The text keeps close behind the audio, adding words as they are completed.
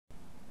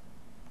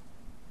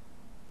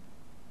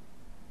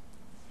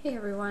Hey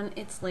everyone,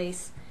 it's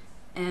Lace,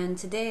 and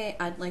today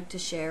I'd like to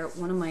share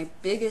one of my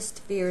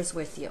biggest fears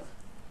with you.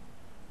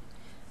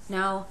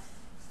 Now,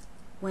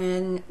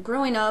 when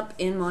growing up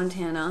in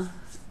Montana,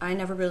 I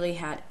never really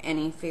had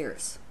any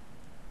fears.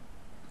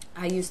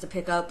 I used to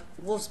pick up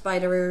wolf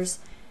spiders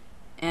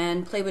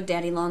and play with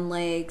daddy long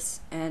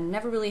legs and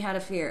never really had a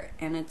fear,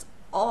 and it's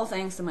all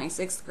thanks to my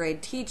 6th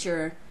grade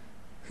teacher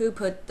who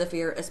put the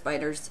fear of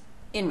spiders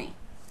in me.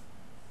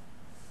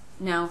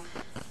 Now,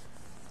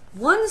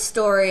 one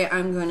story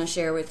I'm going to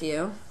share with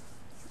you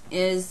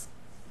is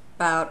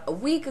about a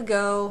week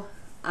ago.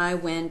 I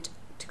went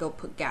to go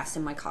put gas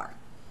in my car,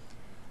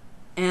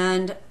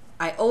 and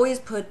I always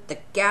put the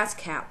gas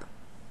cap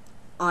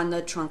on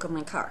the trunk of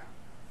my car.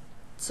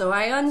 So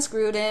I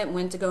unscrewed it,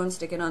 went to go and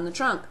stick it on the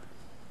trunk,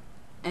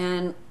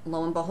 and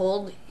lo and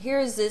behold,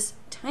 here's this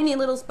tiny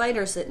little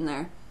spider sitting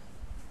there,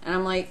 and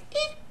I'm like,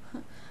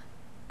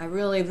 I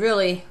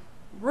really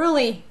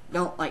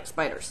don't like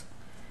spiders.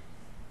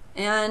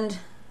 And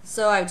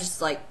so I'm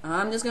just like,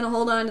 I'm just going to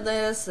hold on to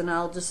this and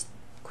I'll just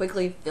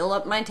quickly fill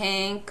up my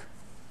tank.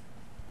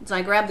 So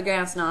I grabbed the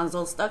gas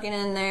nozzle, stuck it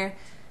in there,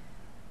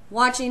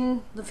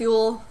 watching the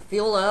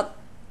fuel up,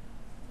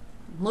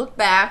 looked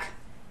back.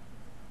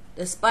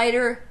 The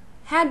spider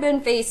had been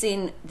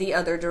facing the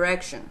other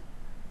direction.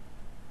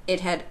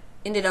 It had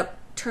ended up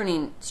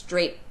turning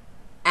straight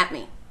at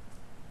me.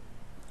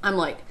 I'm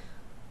like,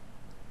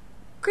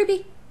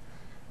 creepy.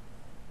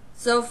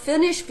 So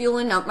finish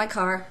fueling up my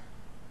car.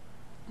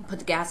 Put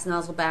the gas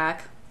nozzle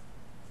back,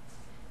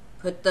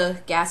 put the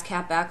gas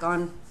cap back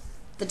on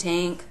the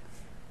tank,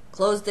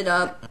 closed it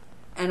up,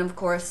 and of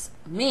course,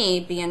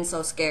 me being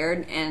so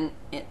scared and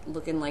it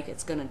looking like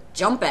it's gonna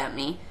jump at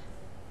me,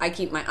 I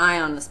keep my eye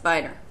on the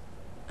spider.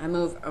 I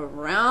move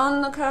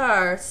around the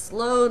car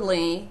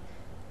slowly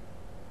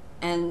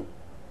and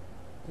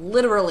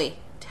literally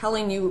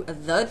telling you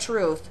the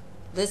truth,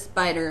 this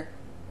spider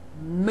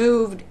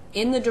moved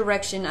in the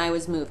direction I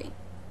was moving.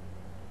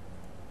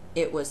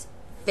 It was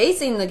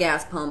facing the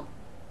gas pump,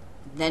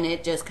 then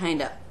it just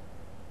kind of,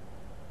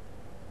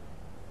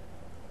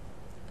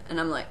 and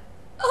I'm like,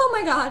 oh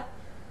my god.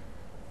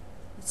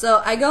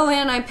 So I go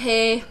in, I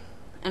pay,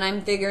 and I'm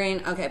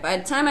figuring, okay, by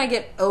the time I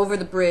get over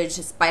the bridge,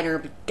 the spider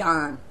will be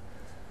gone.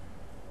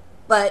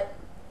 But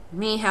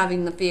me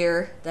having the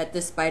fear that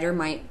this spider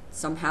might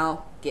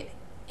somehow get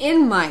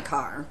in my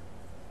car,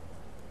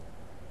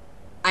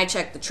 I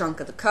check the trunk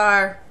of the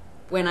car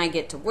when I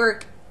get to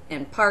work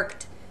and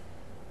parked,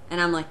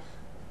 and I'm like,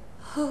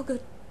 oh,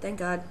 good. Thank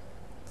God.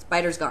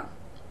 Spider's gone.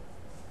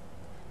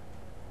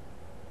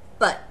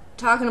 But,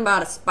 talking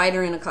about a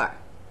spider in a car.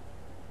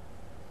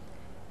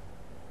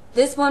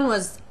 This one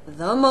was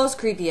the most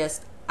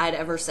creepiest I'd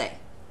ever say.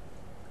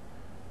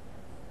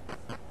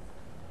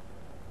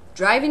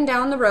 Driving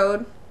down the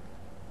road,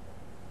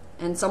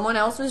 and someone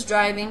else was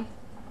driving,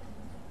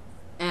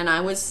 and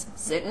I was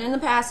sitting in the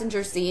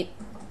passenger seat,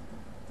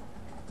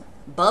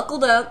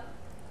 buckled up,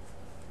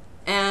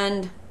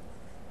 and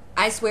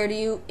I swear to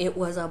you, it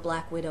was a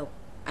black widow.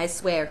 I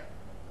swear.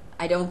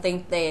 I don't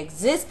think they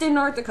exist in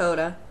North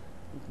Dakota,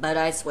 but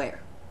I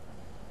swear.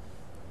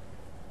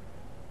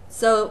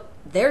 So,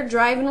 they're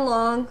driving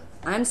along,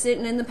 I'm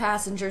sitting in the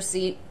passenger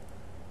seat,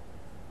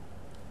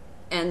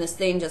 and this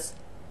thing just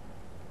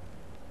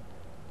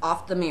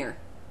off the mirror.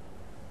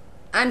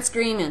 I'm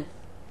screaming,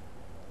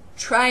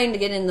 trying to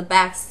get in the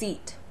back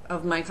seat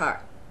of my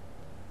car,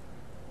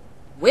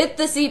 with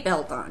the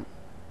seatbelt on.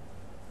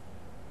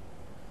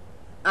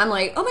 I'm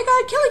like, oh my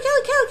god, kill it, kill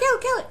it, kill it, kill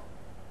it, kill it.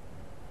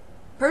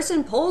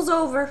 Person pulls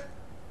over,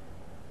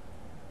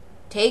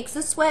 takes the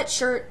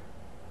sweatshirt,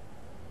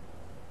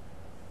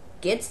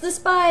 gets the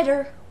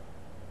spider,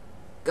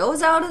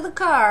 goes out of the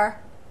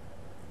car,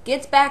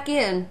 gets back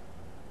in,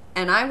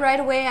 and I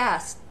right away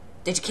asked,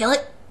 did you kill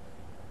it?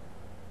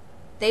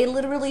 They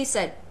literally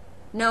said,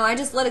 no, I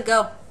just let it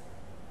go.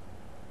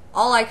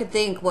 All I could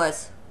think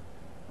was,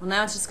 well,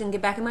 now it's just going to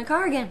get back in my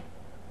car again.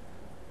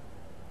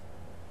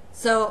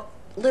 So,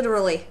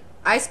 literally,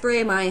 I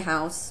spray my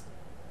house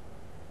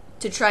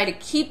to try to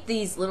keep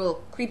these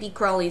little creepy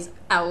crawlies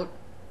out.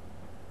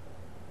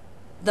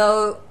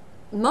 Though,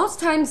 most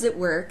times it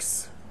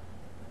works,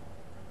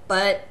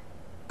 but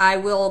I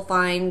will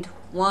find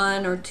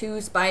 1 or 2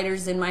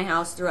 spiders in my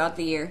house throughout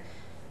the year.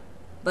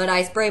 But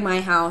I spray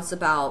my house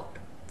about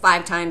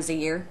 5 times a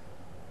year.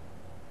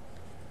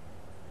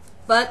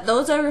 But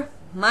those are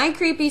my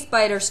creepy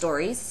spider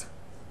stories.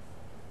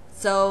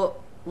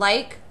 So,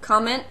 like,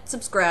 comment,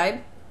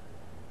 subscribe,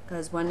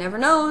 because one never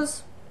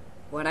knows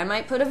what I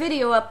might put a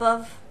video up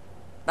of.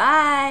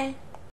 Bye!